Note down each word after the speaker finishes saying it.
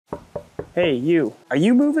Hey you, are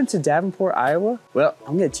you moving to Davenport, Iowa? Well,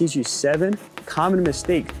 I'm gonna teach you 7 common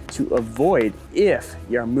mistakes to avoid if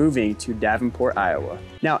you're moving to Davenport, Iowa.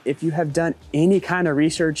 Now, if you have done any kind of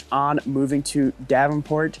research on moving to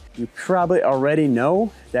Davenport, you probably already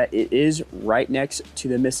know that it is right next to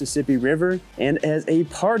the Mississippi River. And as a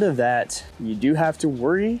part of that, you do have to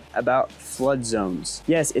worry about flood zones.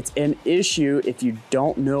 Yes, it's an issue if you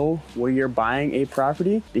don't know where you're buying a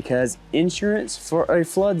property because insurance for a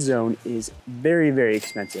flood zone is very, very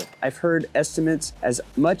expensive. I've heard estimates as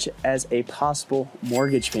much as a possible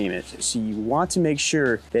mortgage payment. So you want to make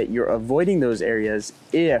sure that you're avoiding those areas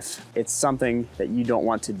if it's something that you don't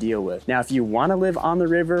want to deal with. Now, if you want to live on the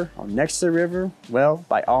river or next to the river, well,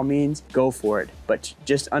 by all means, go for it. But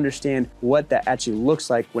just understand what that actually looks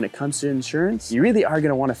like when it comes to insurance. You really are going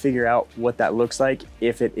to want to figure out what that looks like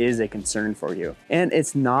if it is a concern for you. And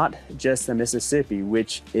it's not just the Mississippi,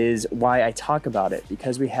 which is why I talk about it,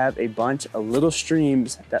 because we have a bunch of little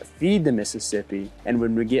streams that feed the Mississippi. And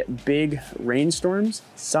when we get big rainstorms,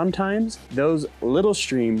 sometimes those little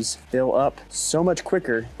streams fill up so much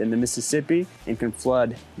quicker than the Mississippi and can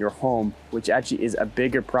flood your home, which actually is a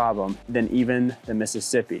bigger problem than even the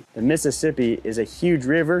Mississippi. The Mississippi is a huge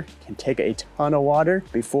river, can take a ton of water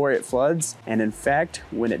before it floods. And in fact,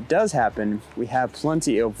 when it does happen, we have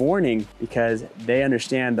plenty of warning because they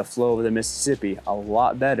understand the flow of the Mississippi a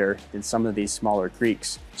lot better than some of these smaller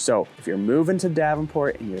creeks. So if you're moving to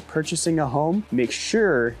Davenport and you're purchasing a home, make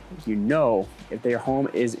sure you know if their home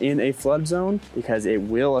is in a flood zone because it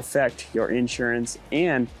will affect your insurance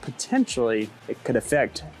and potentially it could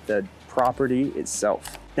affect the property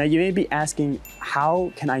itself. Now you may be asking,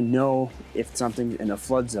 how can I know if something's in a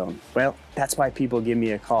flood zone? Well, that's why people give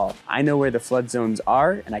me a call. I know where the flood zones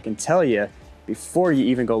are and I can tell you before you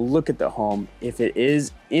even go look at the home if it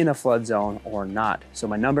is in a flood zone or not. So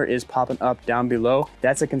my number is popping up down below.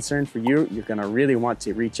 That's a concern for you. You're gonna really want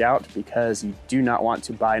to reach out because you do not want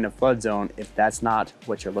to buy in a flood zone if that's not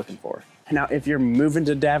what you're looking for. Now, if you're moving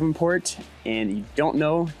to Davenport and you don't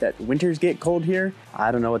know that winters get cold here, I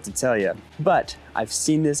don't know what to tell you. But I've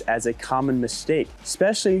seen this as a common mistake,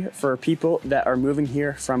 especially for people that are moving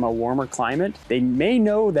here from a warmer climate. They may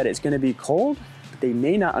know that it's gonna be cold, they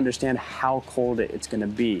may not understand how cold it's gonna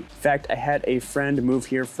be. In fact, I had a friend move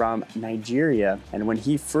here from Nigeria, and when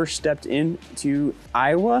he first stepped into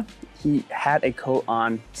Iowa, he had a coat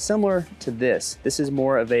on similar to this. This is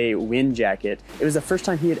more of a wind jacket. It was the first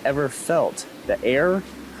time he had ever felt the air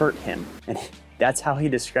hurt him. And that's how he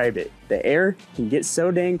described it. The air can get so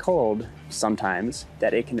dang cold sometimes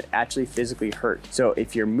that it can actually physically hurt. So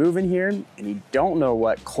if you're moving here and you don't know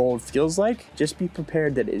what cold feels like, just be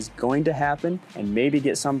prepared that it is going to happen and maybe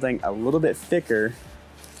get something a little bit thicker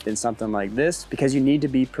than something like this because you need to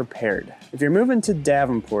be prepared. If you're moving to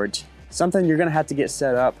Davenport, something you're gonna have to get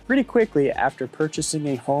set up pretty quickly after purchasing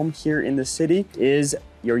a home here in the city is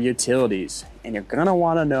your utilities. And you're gonna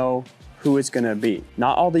wanna know who it's gonna be.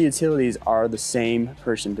 Not all the utilities are the same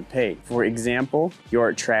person to pay. For example,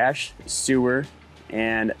 your trash, sewer,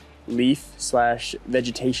 and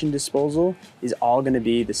leaf/vegetation disposal is all gonna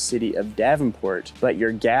be the city of Davenport, but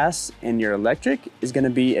your gas and your electric is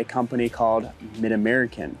gonna be a company called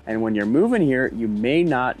Mid-American. And when you're moving here, you may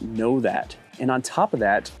not know that. And on top of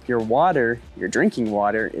that, your water, your drinking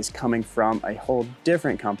water, is coming from a whole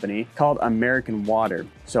different company called American Water.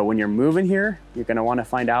 So when you're moving here, you're gonna wanna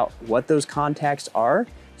find out what those contacts are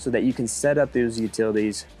so that you can set up those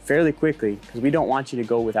utilities fairly quickly because we don't want you to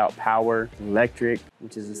go without power, electric,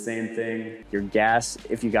 which is the same thing, your gas,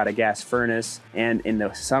 if you got a gas furnace, and in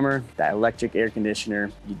the summer, that electric air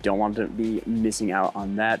conditioner, you don't want to be missing out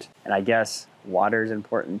on that. And I guess water is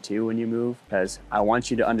important too when you move because I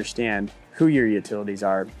want you to understand who your utilities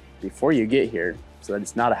are before you get here so that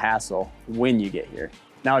it's not a hassle when you get here.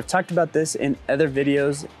 Now, I've talked about this in other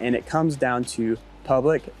videos and it comes down to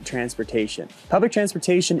public transportation. Public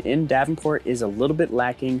transportation in Davenport is a little bit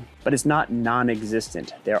lacking, but it's not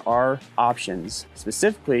non-existent. There are options,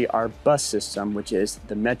 specifically our bus system, which is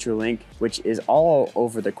the Metrolink, which is all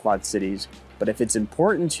over the Quad Cities. But if it's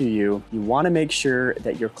important to you, you want to make sure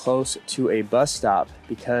that you're close to a bus stop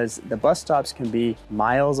because the bus stops can be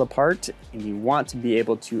miles apart and you want to be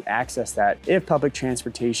able to access that if public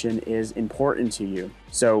transportation is important to you.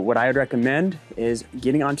 So what I would recommend is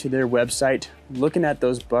getting onto their website, looking at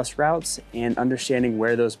those bus routes and understanding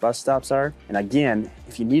where those bus stops are. And again,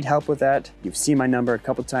 if you need help with that, you've seen my number a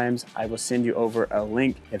couple times, I will send you over a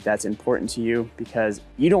link if that's important to you because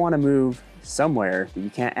you don't want to move somewhere that you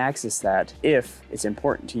can't access that if it's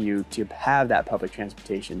important to you to have that public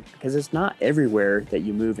transportation because it's not everywhere that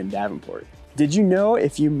you move in Davenport. Did you know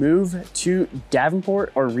if you move to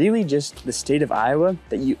Davenport, or really just the state of Iowa,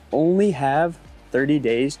 that you only have 30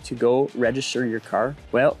 days to go register your car?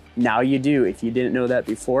 Well, now you do. If you didn't know that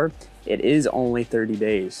before, it is only 30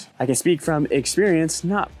 days. I can speak from experience,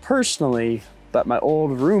 not personally, but my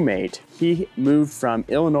old roommate, he moved from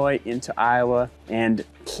Illinois into Iowa and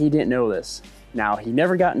he didn't know this. Now, he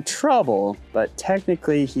never got in trouble, but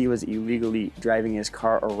technically he was illegally driving his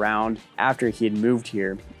car around after he had moved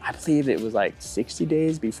here. I believe it was like 60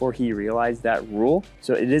 days before he realized that rule.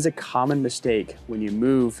 So it is a common mistake when you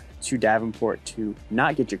move to Davenport to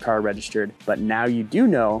not get your car registered, but now you do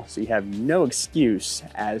know, so you have no excuse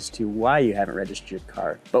as to why you haven't registered your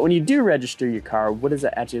car. But when you do register your car, what does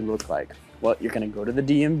that actually look like? Well, you're gonna go to the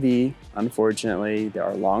DMV. Unfortunately, there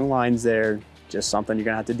are long lines there, just something you're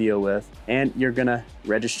gonna have to deal with, and you're gonna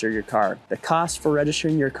register your car. The cost for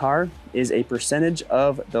registering your car is a percentage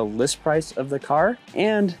of the list price of the car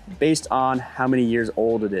and based on how many years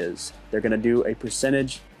old it is. They're gonna do a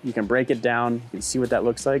percentage. You can break it down, you can see what that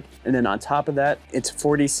looks like. And then on top of that, it's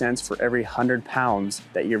 40 cents for every 100 pounds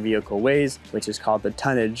that your vehicle weighs, which is called the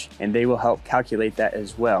tonnage, and they will help calculate that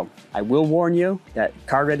as well. I will warn you that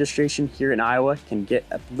car registration here in Iowa can get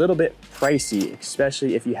a little bit pricey,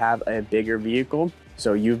 especially if you have a bigger vehicle.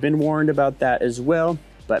 So you've been warned about that as well,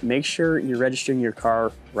 but make sure you're registering your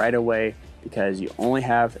car right away because you only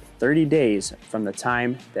have 30 days from the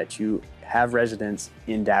time that you have residence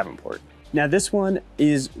in Davenport. Now this one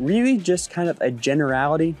is really just kind of a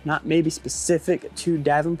generality, not maybe specific to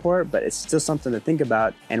Davenport, but it's still something to think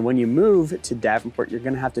about. And when you move to Davenport, you're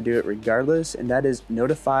gonna have to do it regardless, and that is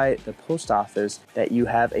notify the post office that you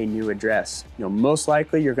have a new address. You know, most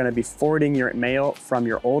likely you're gonna be forwarding your mail from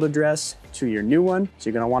your old address to your new one. So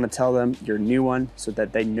you're gonna wanna tell them your new one so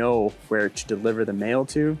that they know where to deliver the mail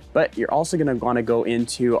to. But you're also gonna wanna go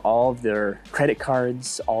into all of their credit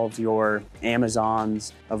cards, all of your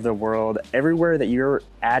Amazons of the world, everywhere that your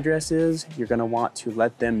address is, you're gonna want to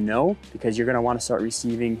let them know because you're gonna wanna start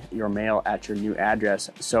receiving your mail at your new address.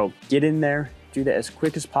 So get in there, do that as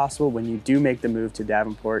quick as possible when you do make the move to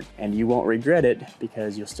Davenport, and you won't regret it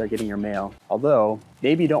because you'll start getting your mail. Although,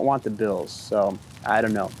 maybe you don't want the bills, so I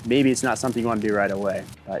don't know. Maybe it's not something you want to do right away,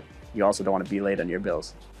 but you also don't want to be late on your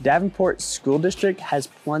bills. Davenport School District has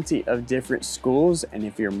plenty of different schools, and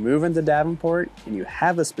if you're moving to Davenport and you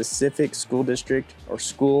have a specific school district or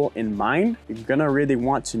school in mind, you're gonna really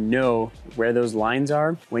want to know where those lines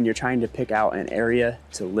are when you're trying to pick out an area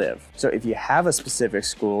to live. So if you have a specific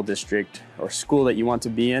school district or school that you want to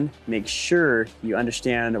be in, make sure you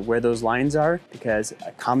understand where those lines are, because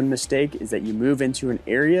a common mistake is that you move into an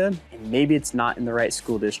area and maybe it's not in the right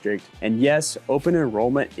school district. And yes, open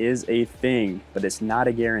enrollment is a thing, but it's not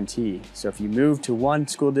a guarantee. So if you move to one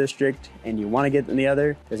school district and you want to get in the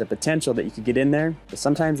other, there's a potential that you could get in there, but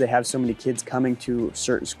sometimes they have so many kids coming to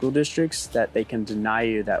certain school districts that they can deny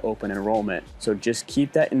you that open enrollment. So just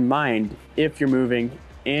keep that in mind if you're moving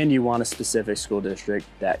and you want a specific school district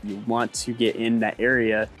that you want to get in that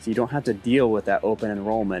area, so you don't have to deal with that open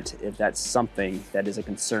enrollment if that's something that is a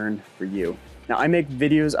concern for you. Now, I make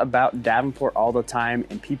videos about Davenport all the time,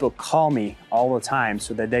 and people call me all the time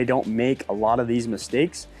so that they don't make a lot of these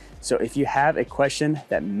mistakes. So if you have a question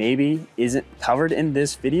that maybe isn't covered in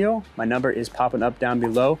this video, my number is popping up down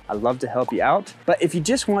below. I'd love to help you out. But if you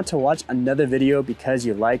just want to watch another video because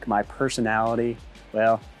you like my personality,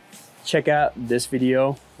 well, check out this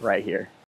video right here.